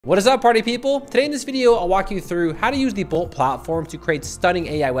What is up, party people? Today in this video, I'll walk you through how to use the Bolt platform to create stunning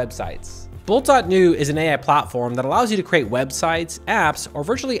AI websites. Bolt.New is an AI platform that allows you to create websites, apps, or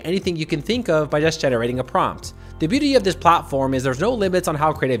virtually anything you can think of by just generating a prompt. The beauty of this platform is there's no limits on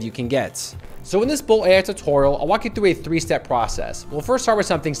how creative you can get. So in this Bolt AI tutorial, I'll walk you through a 3-step process. We'll first start with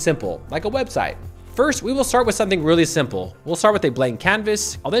something simple, like a website. First, we will start with something really simple. We'll start with a blank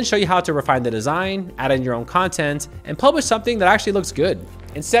canvas. I'll then show you how to refine the design, add in your own content, and publish something that actually looks good.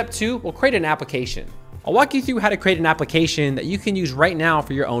 In step 2, we'll create an application. I'll walk you through how to create an application that you can use right now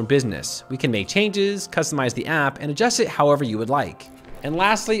for your own business. We can make changes, customize the app, and adjust it however you would like. And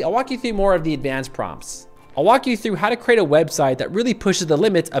lastly, I'll walk you through more of the advanced prompts. I'll walk you through how to create a website that really pushes the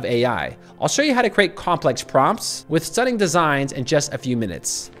limits of AI. I'll show you how to create complex prompts with stunning designs in just a few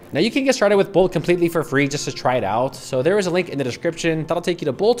minutes. Now you can get started with Bolt completely for free just to try it out. So there is a link in the description that'll take you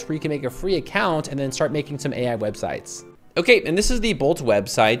to Bolt where you can make a free account and then start making some AI websites. Okay, and this is the Bolt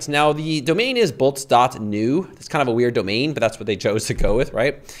website. Now the domain is Bolt.New. It's kind of a weird domain, but that's what they chose to go with,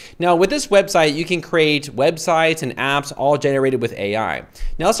 right? Now with this website, you can create websites and apps all generated with AI.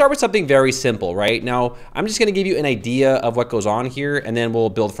 Now let's start with something very simple, right? Now I'm just gonna give you an idea of what goes on here and then we'll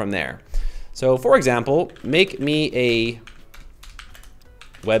build from there. So for example, make me a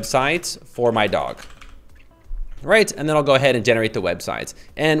website for my dog. Right, and then I'll go ahead and generate the websites.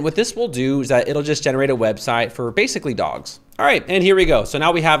 And what this will do is that it'll just generate a website for basically dogs. All right, and here we go. So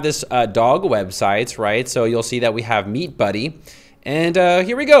now we have this dog website, right? So you'll see that we have Meet Buddy. And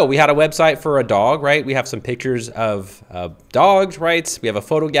here we go. We had a website for a dog, right? We have some pictures of dogs, right? We have a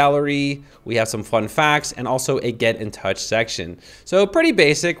photo gallery. We have some fun facts and also a get in touch section. So pretty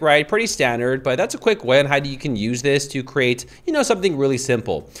basic, right? Pretty standard, but that's a quick way on how you can use this to create, something really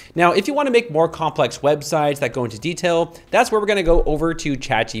simple. Now, if you want to make more complex websites that go into detail, that's where we're going to go over to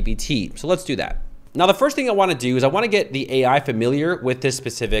ChatGPT. So let's do that. Now, the first thing I want to do is I want to get the AI familiar with this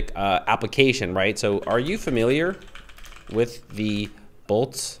specific application, right? So are you familiar with the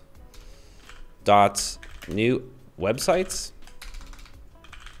Bolt.New websites?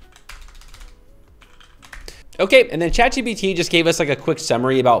 Okay, and then ChatGPT just gave us like a quick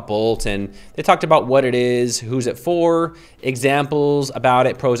summary about Bolt, and they talked about what it is, who's it for, examples about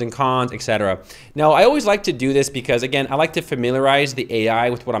it, pros and cons, etc. Now, I always like to do this because, again, I like to familiarize the AI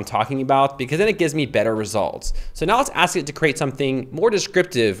with what I'm talking about because then it gives me better results. So now let's ask it to create something more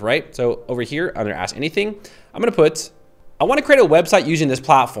descriptive, right? So over here, I'm gonna ask anything. I'm gonna put, I want to create a website using this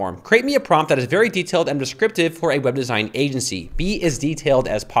platform. Create me a prompt that is very detailed and descriptive for a web design agency. Be as detailed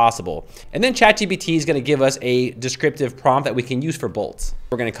as possible. And then ChatGPT is going to give us a descriptive prompt that we can use for Bolt.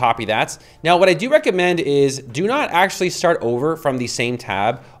 We're going to copy that. Now, what I do recommend is do not actually start over from the same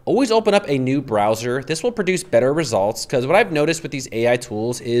tab. Always open up a new browser. This will produce better results because what I've noticed with these AI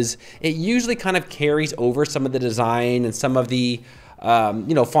tools is it usually kind of carries over some of the design and some of the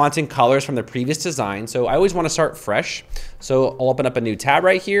fonts and colors from the previous design. So I always want to start fresh. So I'll open up a new tab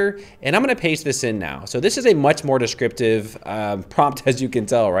right here and I'm going to paste this in now. So this is a much more descriptive prompt, as you can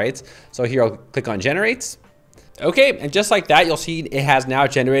tell, right? So here I'll click on generate. Okay, and just like that, you'll see it has now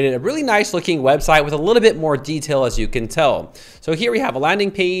generated a really nice looking website with a little bit more detail, as you can tell. So here we have a landing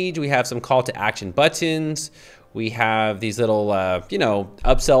page, we have some call to action buttons, we have these little,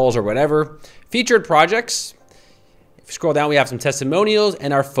 upsells or whatever, featured projects. Scroll down, we have some testimonials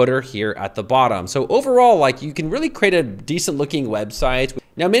and our footer here at the bottom. So overall, like, you can really create a decent looking website.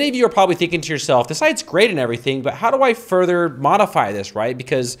 Now, many of you are probably thinking to yourself, the site's great and everything, but how do I further modify this, right?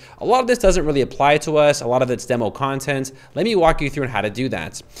 Because a lot of this doesn't really apply to us. A lot of it's demo content. Let me walk you through on how to do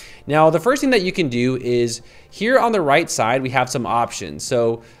that. Now, the first thing that you can do is here on the right side, we have some options.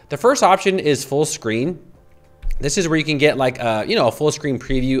 So the first option is full screen. This is where you can get like a full screen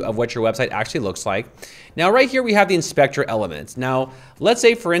preview of what your website actually looks like. Now right here we have the inspector elements. Now let's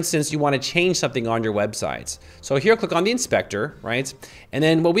say for instance you want to change something on your website. So here click on the inspector, right? And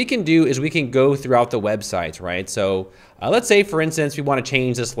then what we can do is we can go throughout the website, right? So let's say for instance we want to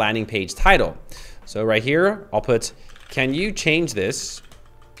change this landing page title. So right here I'll put, can you change this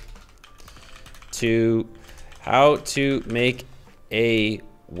to how to make a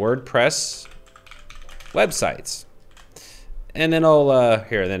WordPress websites? And then I'll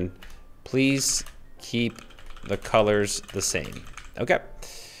then please keep the colors the same. Okay,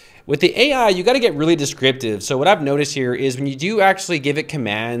 with the AI you got to get really descriptive. So what I've noticed here is when you do actually give it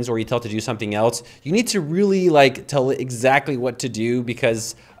commands or you tell it to do something else, you need to really like tell it exactly what to do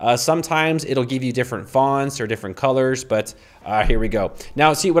because sometimes it'll give you different fonts or different colors. But here we go.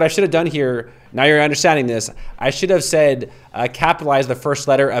 Now see, what I should have done here Now you're understanding this. I should have said capitalize the first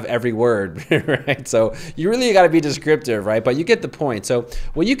letter of every word, right? So you really got to be descriptive, right? But you get the point. So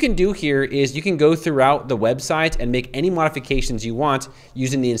what you can do here is you can go throughout the website and make any modifications you want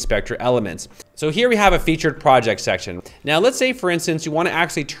using the inspector elements. So here we have a featured project section. Now let's say, for instance, you want to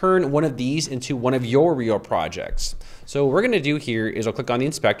actually turn one of these into one of your real projects. So what we're going to do here is I'll click on the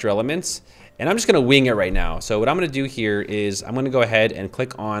inspector elements, and I'm just going to wing it right now. So what I'm going to do here is I'm going to go ahead and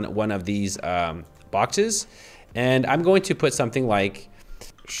click on one of these boxes, and I'm going to put something like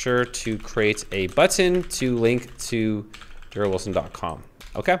sure to create a button to link to darylwilson.com.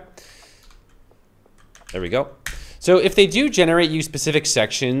 Okay, there we go. So if they do generate you specific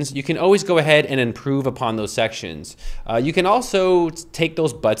sections, you can always go ahead and improve upon those sections. You can also take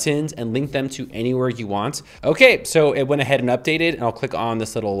those buttons and link them to anywhere you want. Okay, so it went ahead and updated, and I'll click on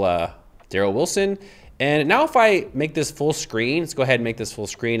this little Daryl Wilson. And now if I make this full screen, let's go ahead and make this full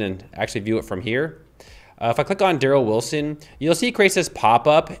screen and actually view it from here. If I click on Daryl Wilson, you'll see it creates this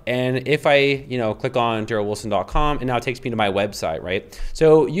pop-up, and if I, click on darylwilson.com, and now it takes me to my website, right?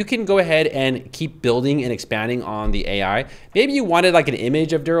 So you can go ahead and keep building and expanding on the AI. Maybe you wanted like an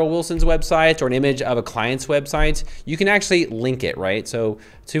image of Daryl Wilson's website or an image of a client's website. You can actually link it, right? So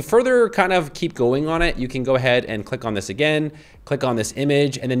to further kind of keep going on it, you can go ahead and click on this again, click on this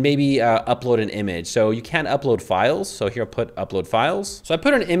image, and then maybe upload an image. So you can upload files. So here I'll put upload files. So I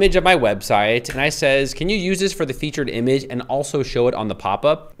put an image of my website, and I says, can you use this for the featured image and also show it on the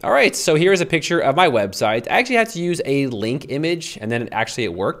pop-up? All right, so here's a picture of my website. I actually had to use a link image, and then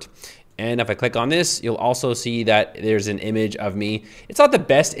it worked. And if I click on this, you'll also see that there's an image of me. It's not the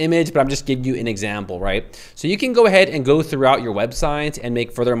best image, but I'm just giving you an example, right? So you can go ahead and go throughout your website and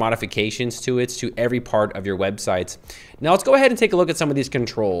make further modifications to it, to every part of your website. Now let's go ahead and take a look at some of these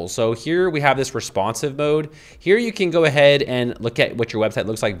controls. So here we have this responsive mode. Here you can go ahead and look at what your website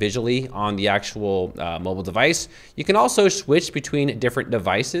looks like visually on the actual mobile device. You can also switch between different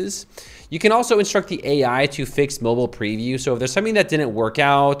devices. You can also instruct the AI to fix mobile preview. So if there's something that didn't work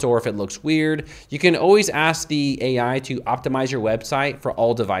out or if it looks weird, you can always ask the AI to optimize your website for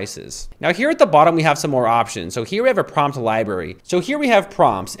all devices. Now here at the bottom, we have some more options. So here we have a prompt library. So here we have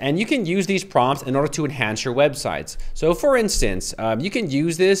prompts, and you can use these prompts in order to enhance your websites. So for instance, you can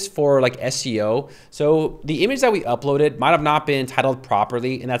use this for like SEO. So the image that we uploaded might have not been titled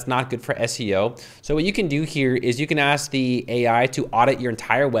properly, and that's not good for SEO. So what you can do here is you can ask the AI to audit your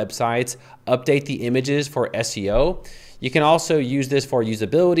entire website, update the images for SEO. You can also use this for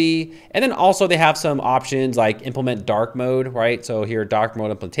usability. And then also they have some options like implement dark mode, right? So here, dark mode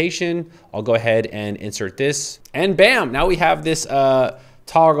implementation. I'll go ahead and insert this. And bam, now we have this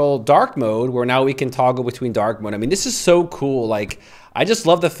toggle dark mode, where now we can toggle between dark mode. I mean, this is so cool. Like, I just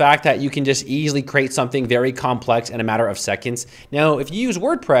love the fact that you can just easily create something very complex in a matter of seconds. Now, if you use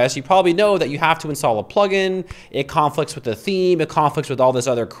WordPress, you probably know that you have to install a plugin. It conflicts with the theme. It conflicts with all this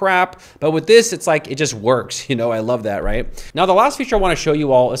other crap. But with this, it's like, it just works. I love that, right? Now, the last feature I want to show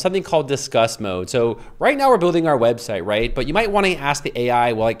you all is something called discuss mode. So right now we're building our website, right? But you might want to ask the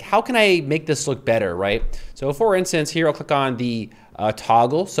AI, well, like, how can I make this look better, right? So for instance, here I'll click on the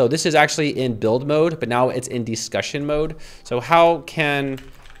toggle. So this is actually in build mode, but now it's in discussion mode. So how can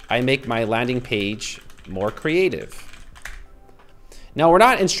I make my landing page more creative? Now we're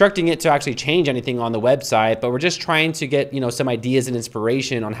not instructing it to actually change anything on the website, but we're just trying to get, some ideas and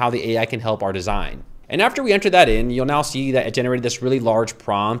inspiration on how the AI can help our design. And after we enter that in, you'll now see that it generated this really large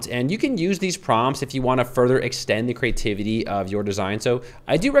prompt, and you can use these prompts if you want to further extend the creativity of your design. So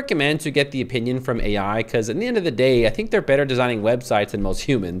I do recommend to get the opinion from AI, because at the end of the day, I think they're better designing websites than most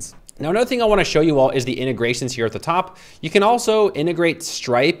humans. Now, another thing I want to show you all is the integrations here at the top. You can also integrate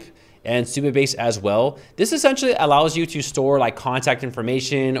Stripe and Supabase as well. This essentially allows you to store like contact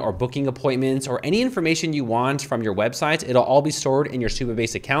information or booking appointments or any information you want from your website. It'll all be stored in your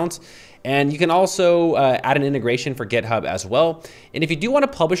Supabase account. And you can also add an integration for GitHub as well. And if you do want to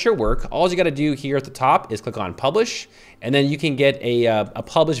publish your work, all you got to do here at the top is click on publish, and then you can get a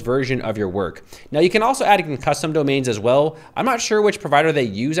published version of your work. Now you can also add in custom domains as well. I'm not sure which provider they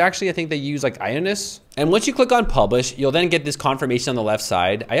use actually. I think they use like Ionis. And once you click on publish, you'll then get this confirmation on the left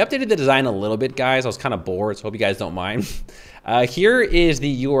side. I updated the design a little bit, guys. I was kind of bored, so hope you guys don't mind. Here is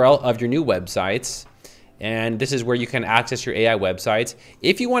the URL of your new websites. And this is where you can access your AI websites.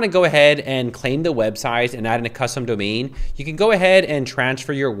 If you want to go ahead and claim the website and add in a custom domain, you can go ahead and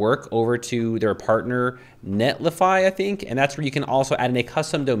transfer your work over to their partner, Netlify, I think. And that's where you can also add in a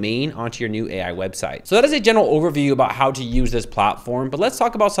custom domain onto your new AI website. So that is a general overview about how to use this platform, but let's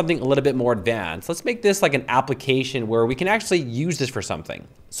talk about something a little bit more advanced. Let's make this like an application where we can actually use this for something.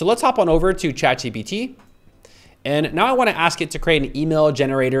 So let's hop on over to ChatGPT. And now I want to ask it to create an email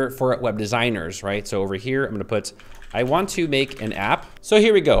generator for web designers, right? So over here, I'm going to put, I want to make an app. So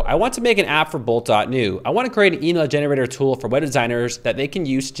here we go. I want to make an app for Bolt.New. I want to create an email generator tool for web designers that they can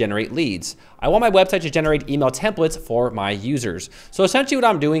use to generate leads. I want my website to generate email templates for my users. So essentially what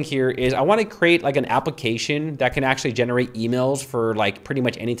I'm doing here is I want to create like an application that can actually generate emails for like pretty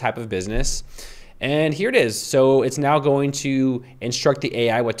much any type of business. And here it is. So it's now going to instruct the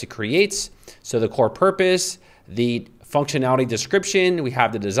AI what to create. So the core purpose, the functionality description, we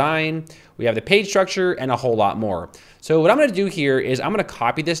have the design, we have the page structure, and a whole lot more. So what I'm gonna do here is I'm gonna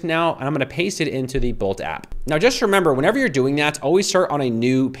copy this now and I'm gonna paste it into the Bolt app. Now just remember, whenever you're doing that, always start on a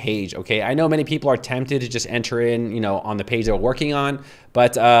new page, okay? I know many people are tempted to just enter in, on the page they're working on,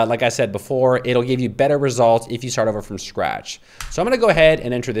 but like I said before, it'll give you better results if you start over from scratch. So I'm gonna go ahead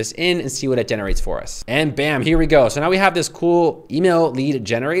and enter this in and see what it generates for us. And bam, here we go. So now we have this cool email lead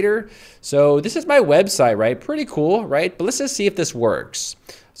generator. So this is my website, right? Pretty cool, right? But let's just see if this works.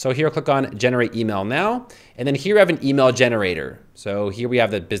 So here, click on generate email now. And then here we have an email generator. So here we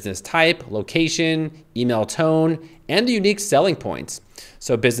have the business type, location, email tone, and the unique selling points.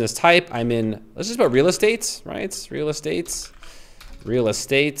 So business type, I'm in, let's just put real estate, right? Real estate.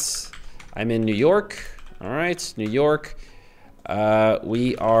 I'm in New York. All right, New York.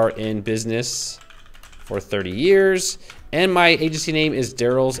 We are in business for 30 years. And my agency name is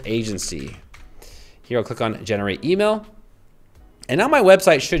Daryl's Agency. Here I'll click on generate email. And now my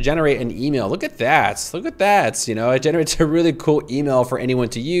website should generate an email. Look at that. Look at that. It generates a really cool email for anyone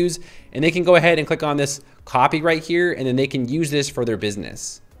to use. And they can go ahead and click on this copy right here, and then they can use this for their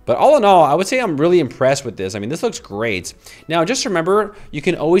business. But all in all, I would say I'm really impressed with this. I mean, this looks great. Now, just remember, you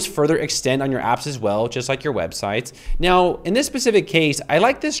can always further extend on your apps as well, just like your websites. Now, in this specific case, I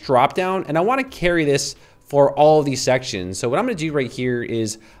like this drop down, and I want to carry this for all of these sections. So what I'm going to do right here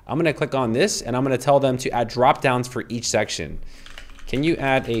is I'm going to click on this, and I'm going to tell them to add drop downs for each section. Can you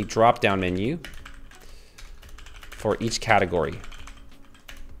add a drop down menu for each category?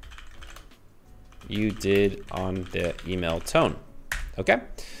 You did on the email tone. Okay.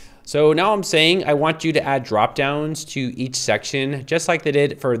 So now I'm saying I want you to add drop downs to each section, just like they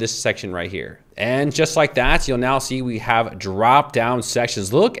did for this section right here. And just like that, you'll now see we have drop down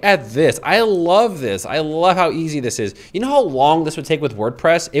sections. Look at this. I love this. I love how easy this is. You know how long this would take with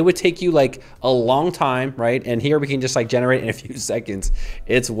WordPress? It would take you like a long time, right? And here we can just like generate in a few seconds.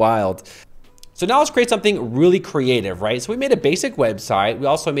 It's wild. So now let's create something really creative, right? So we made a basic website. We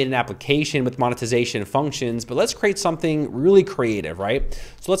also made an application with monetization functions, but let's create something really creative, right?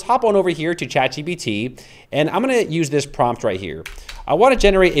 So let's hop on over here to ChatGPT, and I'm gonna use this prompt right here. I want to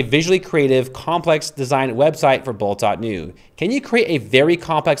generate a visually creative, complex design website for Bolt.New. Can you create a very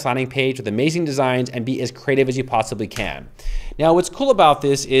complex landing page with amazing designs and be as creative as you possibly can? Now, what's cool about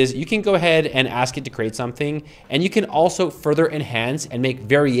this is you can go ahead and ask it to create something, and you can also further enhance and make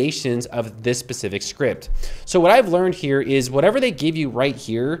variations of this specific script. So what I've learned here is whatever they give you right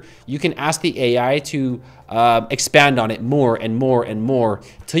here, you can ask the AI to expand on it more and more and more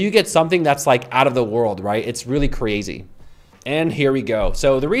till you get something that's like out of the world, right? It's really crazy. And here we go.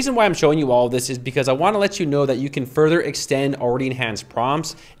 So the reason why I'm showing you all of this is because I want to let you know that you can further extend already enhanced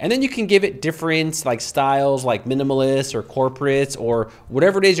prompts, and then you can give it different like styles like minimalist or corporate or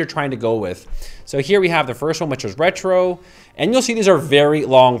whatever it is you're trying to go with. So here we have the first one, which is retro, and you'll see these are very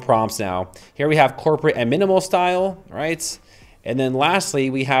long prompts now. Here we have corporate and minimal style, right? And then lastly,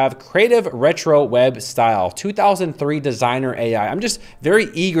 we have creative retro web style, 2003 designer AI. I'm just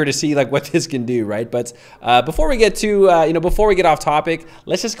very eager to see like what this can do, right? But before we get to, before we get off topic,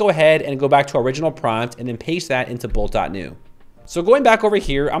 let's just go ahead and go back to our original prompt and then paste that into Bolt.New. So going back over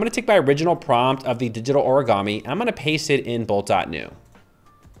here, I'm gonna take my original prompt of the digital origami, and I'm gonna paste it in Bolt.New.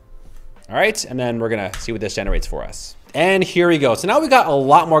 All right, and then we're gonna see what this generates for us. And here we go. So now we got a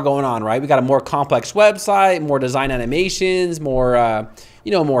lot more going on, right? We got a more complex website, more design animations, more,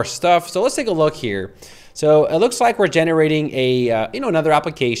 more stuff. So let's take a look here. So it looks like we're generating a, another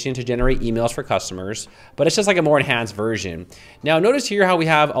application to generate emails for customers, but it's just like a more enhanced version. Now notice here how we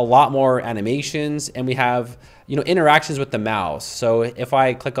have a lot more animations, and we have, interactions with the mouse. So if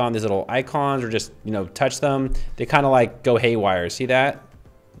I click on these little icons or just, touch them, they kind of like go haywire. See that?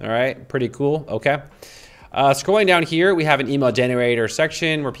 All right, pretty cool. Okay. Scrolling down here, we have an email generator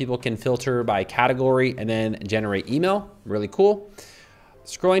section where people can filter by category and then generate email. Really cool.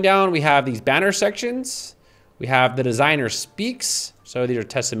 Scrolling down, we have these banner sections. We have the designer speaks. So these are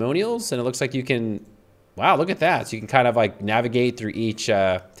testimonials, and it looks like you can, wow, look at that. So you can kind of like navigate through each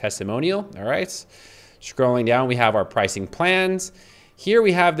testimonial. All right. Scrolling down, we have our pricing plans. Here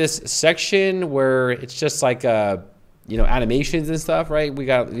we have this section where it's just like a animations and stuff, right? We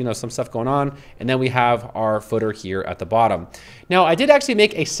got, some stuff going on. And then we have our footer here at the bottom. Now, I did actually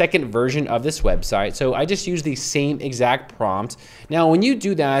make a second version of this website. So I just used the same exact prompt. Now, when you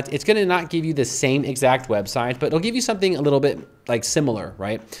do that, it's going to not give you the same exact website, but it'll give you something a little bit like similar,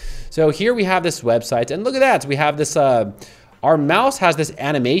 right? So here we have this website, and look at that. We have this, our mouse has this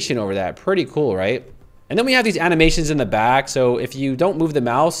animation over that. Pretty cool, right? And then we have these animations in the back. So if you don't move the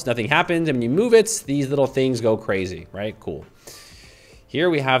mouse, nothing happens. And when you move it, these little things go crazy, right? Cool. Here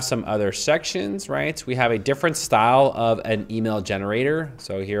we have some other sections, right? We have a different style of an email generator.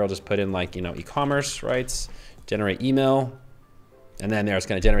 So here I'll just put in like, e-commerce, right? Generate email. And then there it's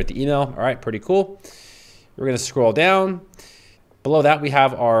going to generate the email. All right, pretty cool. We're going to scroll down. Below that, we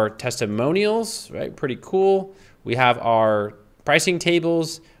have our testimonials, right? Pretty cool. We have our pricing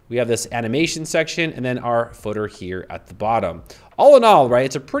tables. We have this animation section, and then our footer here at the bottom. All in all, right,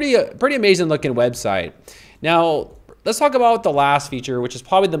 it's a pretty amazing looking website. Now, let's talk about the last feature, which is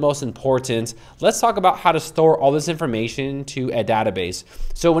probably the most important. Let's talk about how to store all this information to a database.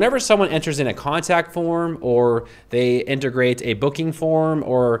 So whenever someone enters in a contact form, or they integrate a booking form,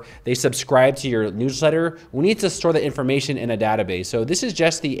 or they subscribe to your newsletter, we need to store the information in a database. So this is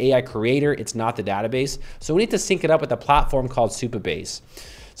just the AI creator, it's not the database. So we need to sync it up with a platform called Supabase.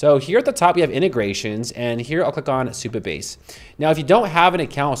 So here at the top, we have integrations, and here I'll click on Supabase. Now, if you don't have an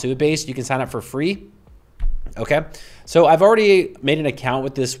account with Supabase, you can sign up for free. Okay, so I've already made an account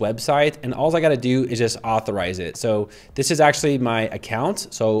with this website, and all I got to do is just authorize it. So this is actually my account.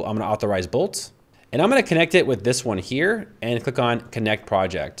 So I'm going to authorize Bolt, and I'm going to connect it with this one here and click on Connect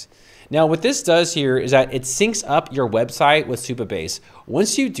Project. Now, what this does here is that it syncs up your website with Supabase.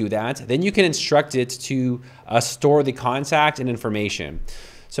 Once you do that, then you can instruct it to store the contact and information.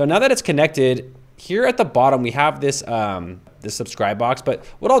 So now that it's connected, here at the bottom, we have this this subscribe box. But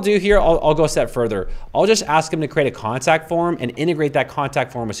what I'll do here, I'll go a step further. I'll just ask him to create a contact form and integrate that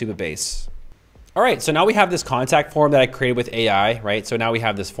contact form with Supabase. All right, so now we have this contact form that I created with AI, right? So now we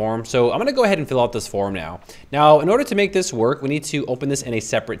have this form. So I'm gonna go ahead and fill out this form now. Now, in order to make this work, we need to open this in a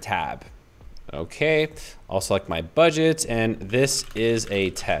separate tab. Okay, I'll select my budget, and this is a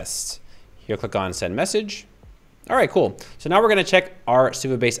test. Here, click on send message. All right, cool. So now we're gonna check our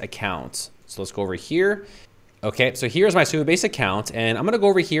Supabase account. So let's go over here. Okay, so here's my Supabase account, and I'm gonna go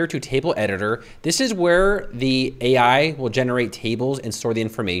over here to table editor. This is where the AI will generate tables and store the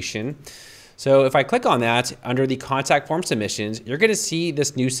information. So if I click on that, under the contact form submissions, you're gonna see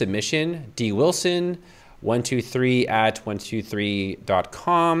this new submission,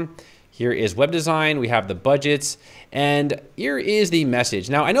 dwilson123@123.com. Here is web design, we have the budgets, and here is the message.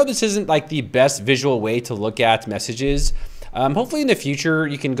 Now, I know this isn't like the best visual way to look at messages. Hopefully in the future,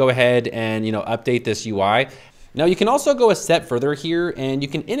 you can go ahead and update this UI. Now you can also go a step further here, and you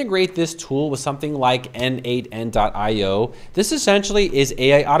can integrate this tool with something like n8n.io. This essentially is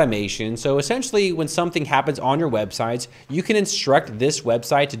AI automation. So essentially when something happens on your websites, you can instruct this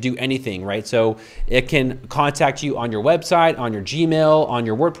website to do anything, right? So it can contact you on your website, on your Gmail, on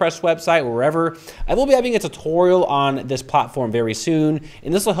your WordPress website, wherever. I will be having a tutorial on this platform very soon,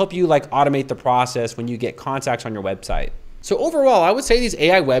 and this will help you like automate the process when you get contacts on your website. So overall, I would say these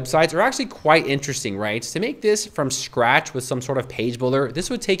AI websites are actually quite interesting, right? To make this from scratch with some sort of page builder,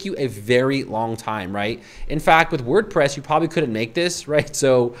 this would take you a very long time, right? In fact, with WordPress, you probably couldn't make this, right?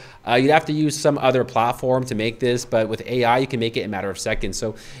 So you'd have to use some other platform to make this, but with AI, you can make it in a matter of seconds.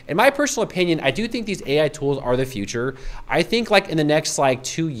 So in my personal opinion, I do think these AI tools are the future. I think like in the next like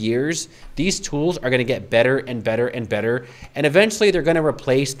 2 years, these tools are gonna get better and better and better. And eventually they're gonna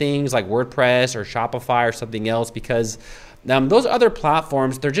replace things like WordPress or Shopify or something else, because those other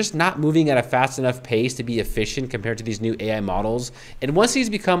platforms, they're just not moving at a fast enough pace to be efficient compared to these new AI models. And once these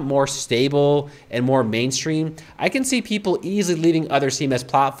become more stable and more mainstream, I can see people easily leaving other CMS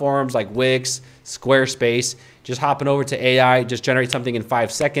platforms like Wix, Squarespace, just hopping over to AI, just generate something in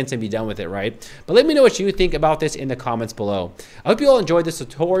 5 seconds and be done with it, right? But let me know what you think about this in the comments below. I hope you all enjoyed this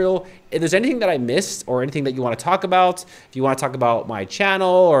tutorial. If there's anything that I missed or anything that you want to talk about, if you want to talk about my channel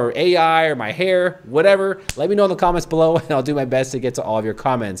or AI or my hair, whatever, let me know in the comments below, and I'll do my best to get to all of your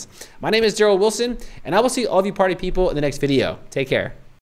comments. My name is Daryl Wilson, and I will see all of you party people in the next video. Take care.